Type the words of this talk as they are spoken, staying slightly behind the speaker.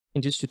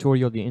In this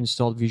tutorial, we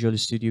installed Visual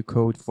Studio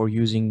Code for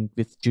using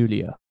with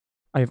Julia.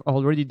 I have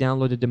already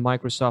downloaded the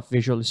Microsoft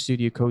Visual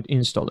Studio Code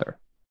installer.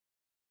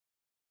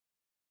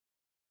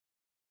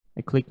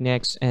 I click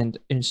Next and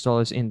install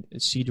it in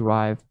C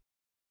drive.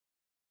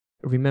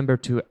 Remember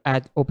to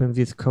add Open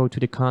with Code to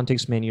the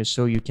context menu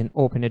so you can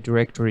open a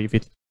directory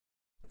with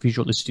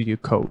Visual Studio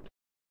Code.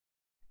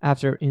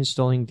 After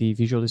installing the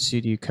Visual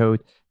Studio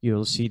Code,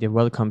 you'll see the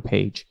welcome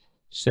page.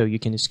 So you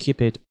can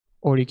skip it,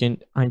 or you can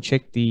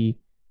uncheck the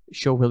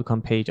show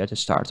welcome page at the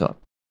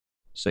startup,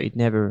 so it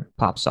never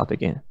pops up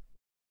again.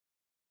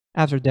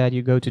 After that,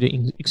 you go to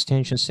the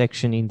extension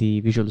section in the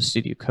Visual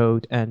Studio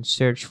Code and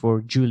search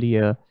for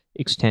Julia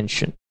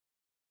extension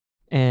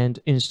and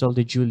install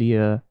the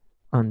Julia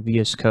on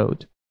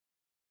VSCode.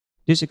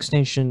 This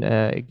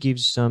extension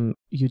gives some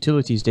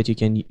utilities that you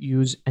can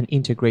use and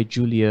integrate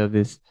Julia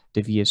with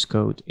the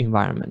VSCode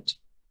environment.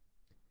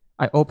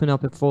 I open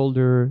up a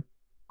folder,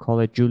 call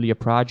it Julia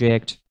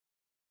project.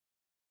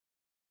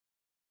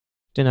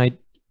 Then I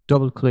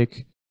double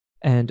click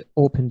and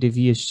open the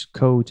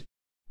VSCode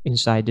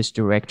inside this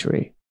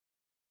directory.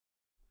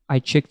 I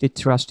check to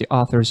trust the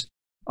authors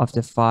of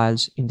the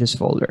files in this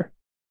folder.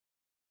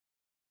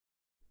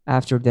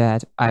 After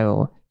that, I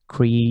will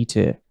create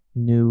a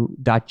new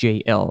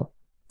 .jl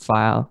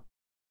file.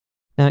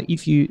 Now,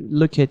 if you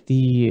look at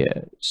the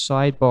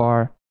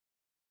sidebar,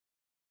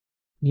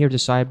 near the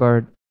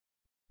sidebar,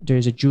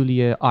 there's a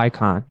Julia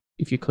icon.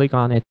 If you click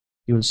on it,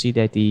 you will see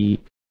that the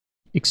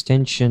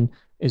extension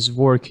is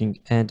working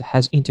and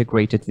has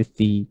integrated with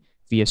the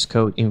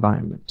VSCode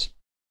environment.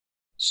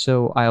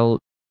 So I'll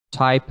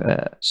type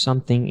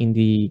something in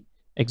the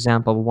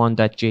example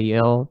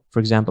 1.jl, for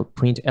example,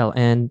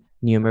 println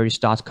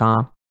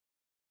numeryst.com.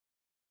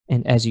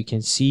 And as you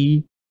can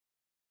see,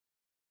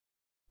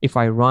 if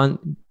I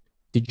run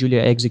the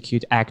Julia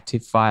execute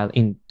active file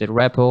in the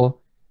repo,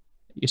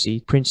 you see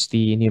it prints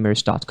the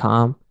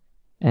numeryst.com,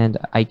 and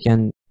I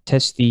can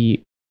test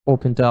the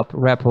opened up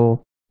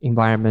repo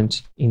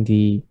environment in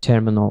the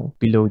terminal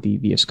below the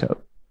VS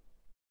Code.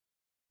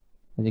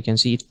 And you can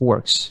see it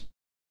works.